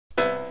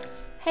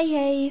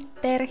Hey,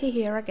 Terhi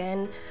here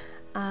again.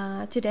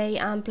 Today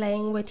I'm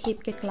playing with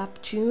Hipke Club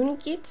June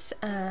kits,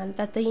 and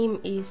the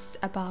theme is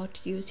about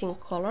using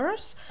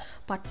colors.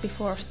 But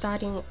before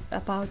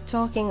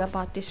talking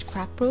about this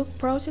scrapbook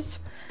process,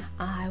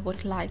 I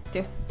would like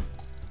to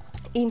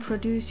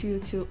introduce you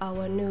to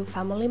our new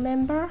family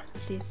member.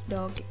 This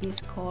dog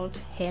is called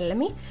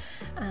Helmi,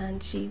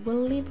 and she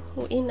will live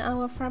in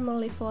our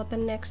family for the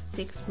next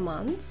 6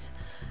 months.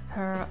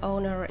 Her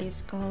owner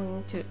is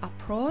going to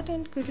abroad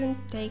and couldn't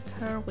take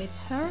her with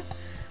her,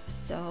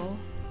 so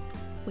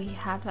we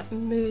have a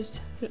Moose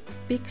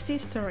big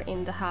sister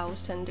in the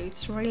house, and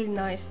it's really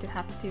nice to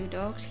have 2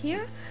 dogs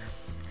here.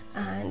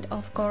 And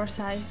of course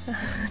I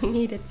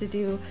needed to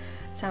do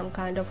some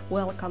kind of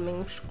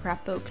welcoming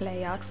scrapbook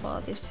layout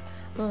for this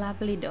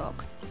lovely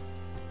dog.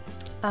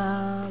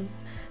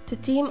 The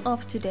theme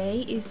of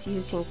today is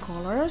using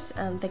colors,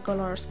 and the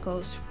colors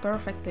goes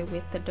perfectly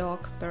with the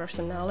dog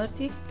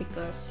personality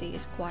because she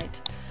is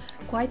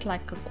quite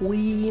like a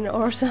queen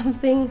or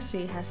something.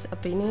 She has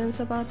opinions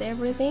about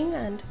everything,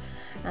 and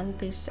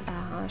this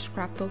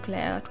scrapbook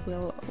layout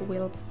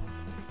will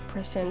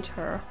present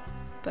her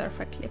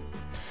perfectly.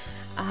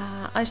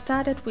 I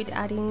started with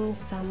adding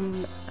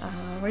some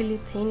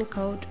really thin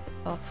coat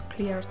of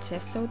clear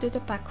gesso to the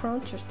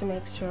background just to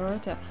make sure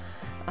the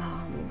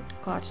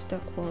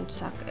cardstock won't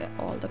suck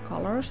all the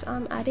colors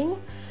I'm adding,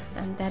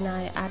 and then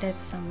I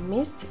added some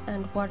mist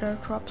and water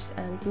drops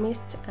and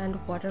mist and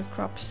water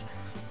drops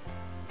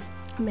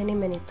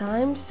many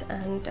times,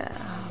 and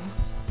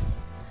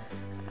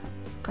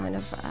kind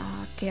of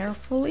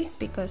carefully,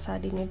 because I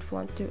didn't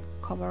want to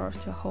cover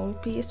the whole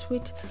piece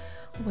with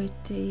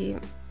the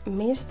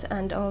mist,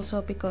 and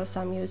also because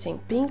I'm using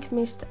pink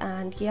mist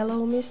and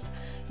yellow mist.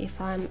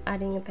 If I'm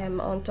adding them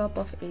on top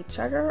of each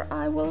other,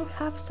 I will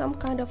have some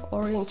kind of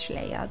orange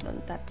layout,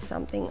 and that's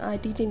something I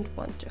didn't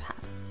want to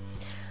have.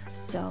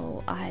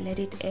 So I let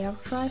it air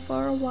dry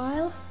for a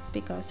while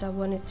because I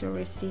wanted to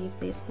receive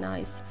these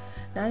nice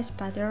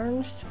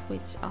patterns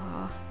which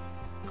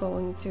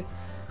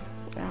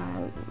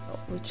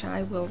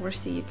I will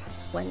receive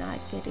when I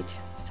get it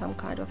some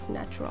kind of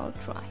natural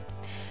dry.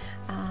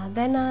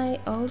 Then I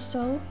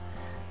also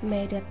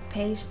made a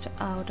paste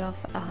out of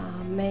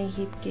May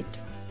Hip Kit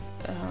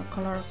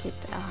color kit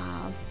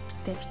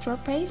texture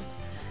paste,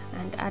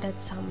 and added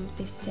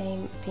this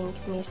same pink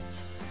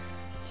mist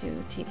to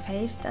the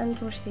paste,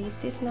 and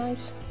received this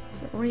nice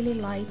really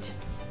light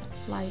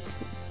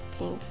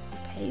pink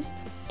paste.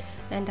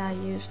 And I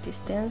used this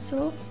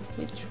stencil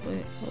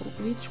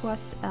which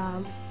was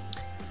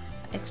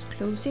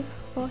exclusive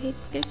for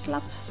Hipke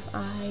Club.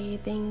 I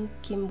think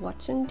Kim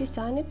Watson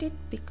designed it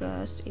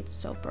because it's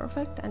so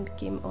perfect, and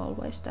Kim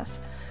always does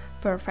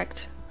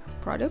perfect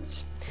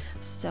products.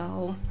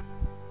 So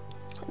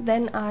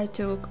then I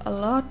took a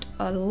lot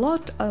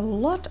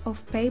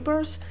of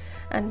papers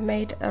and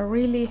made a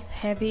really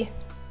heavy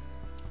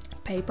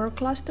paper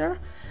cluster.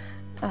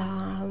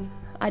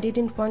 I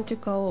didn't want to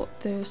go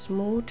too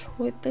smooth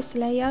with this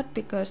layout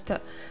because the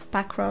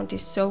background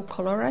is so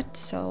colored,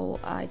 so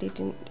I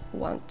didn't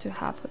want to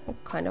have a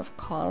kind of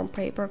calm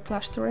paper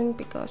clustering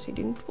because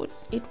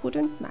it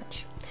wouldn't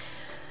match.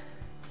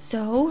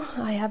 So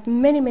I have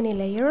many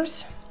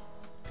layers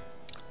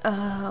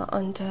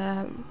on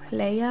the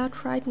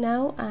layout right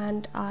now,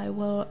 and I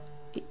will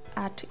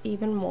add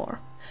even more.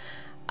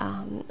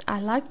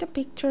 I like the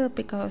picture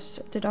because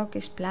the dog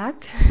is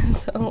black,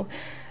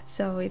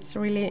 so it's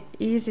really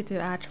easy to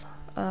add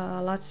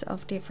lots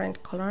of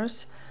different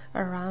colors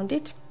around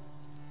it,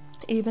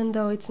 even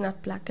though it's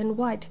not black and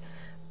white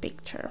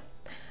picture.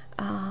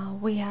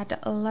 We had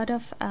a lot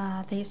of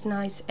these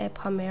nice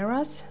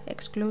ephemeras,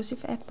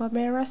 exclusive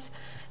ephemeras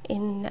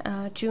in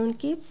June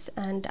kits,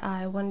 and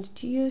I wanted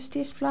to use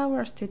these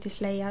flowers to this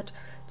layout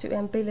to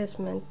embellish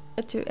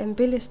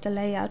the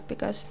layout,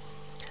 because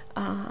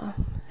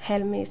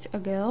Helmi is a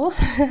girl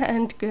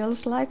and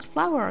girls like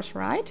flowers,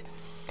 right?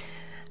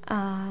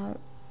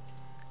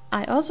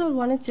 I also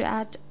wanted to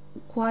add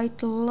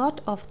quite a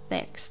lot of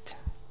text.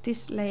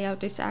 This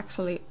layout is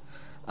actually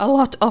a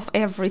lot of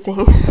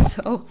everything.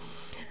 So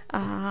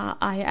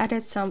I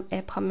added some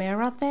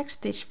ephemera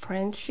text, this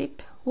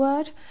friendship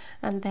word,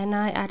 and then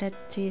I added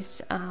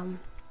these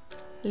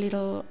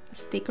little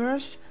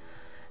stickers,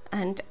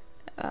 and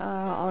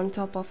on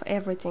top of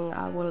everything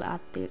I will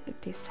add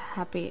this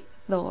happy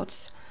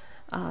thoughts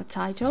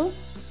title.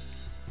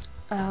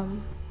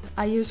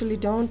 I usually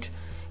don't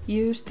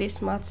use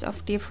this much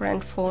of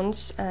different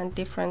fonts and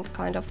different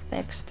kind of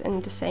text in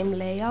the same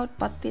layout,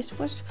 but this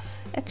was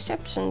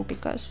exception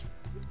because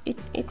it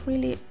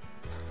really,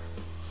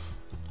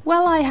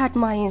 well, I had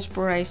my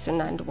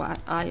inspiration and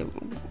I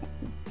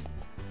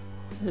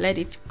let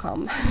it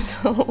come.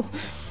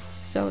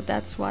 So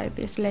that's why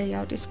this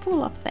layout is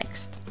full of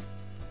text.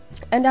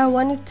 And I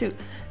wanted to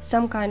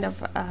some kind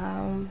of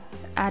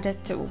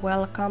added to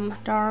welcome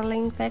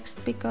darling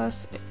text,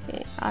 because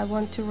I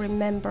want to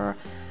remember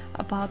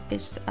about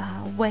this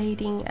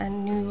waiting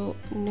and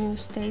new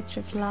stage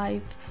of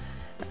life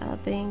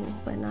thing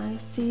when I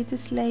see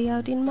this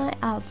layout in my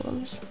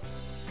albums.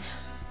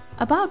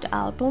 About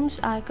albums,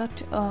 I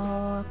got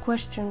a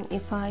question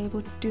if I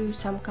would do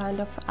some kind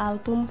of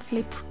album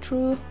flip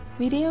through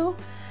video,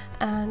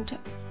 and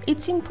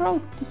it's in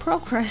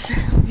progress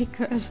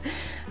because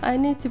I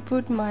need to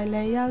put my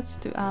layouts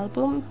to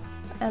album,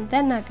 and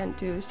then I can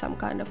do some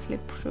kind of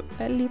flip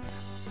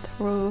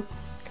through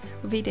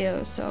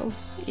video. So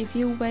if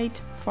you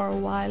wait for a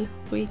while,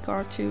 week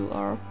or two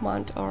or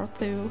month or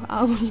two,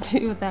 I will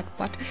do that,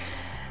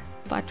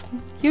 but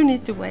you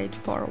need to wait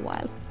for a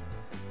while.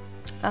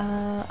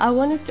 I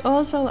wanted to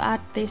also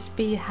add this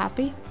 "be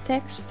happy"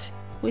 text,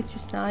 which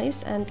is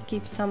nice and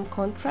gives some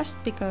contrast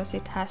because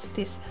it has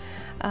this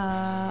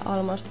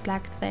almost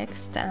black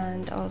text,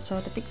 and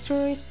also the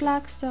picture is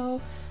black,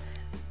 so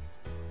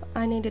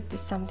I needed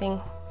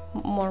something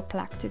more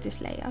black to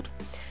this layout.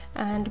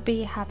 And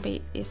 "be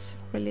happy" is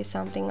really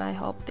something I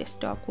hope this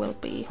dog will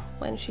be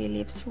when she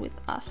lives with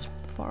us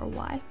for a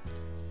while.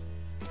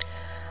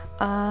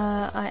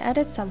 I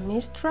added some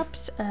mist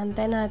drops, and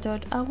then I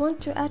thought I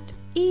want to add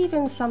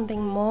even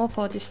something more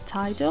for this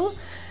title,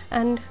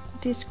 and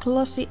this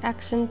glossy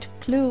accent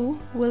glue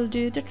will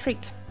do the trick.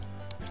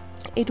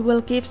 It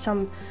will give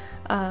some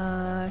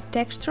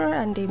texture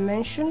and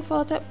dimension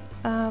for the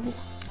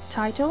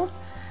title,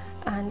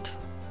 and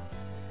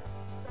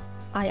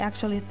I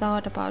actually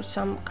thought about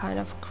some kind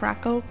of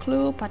crackle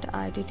glue, but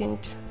I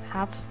didn't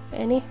have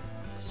any,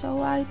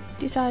 so I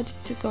decided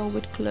to go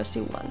with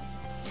glossy one.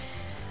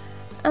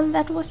 And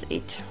that was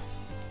it.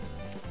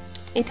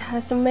 It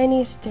has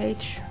many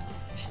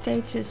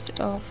stages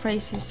or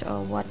phrases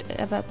or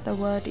whatever the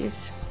word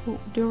is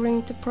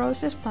during the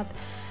process, but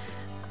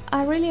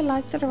I really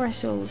like the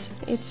results.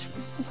 It's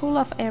full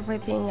of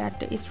everything and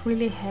it's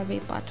really heavy,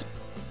 but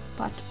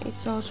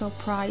it's also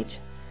bright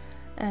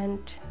and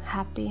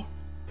happy,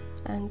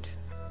 and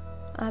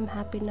I'm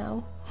happy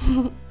now.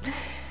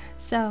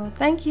 So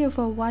thank you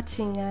for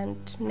watching, and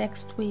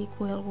next week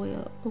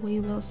we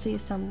will see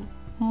some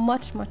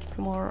much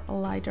more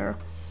lighter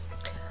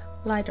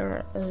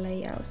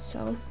layouts.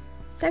 So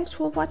thanks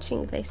for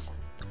watching this.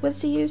 We'll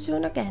see you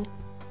soon again.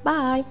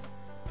 Bye!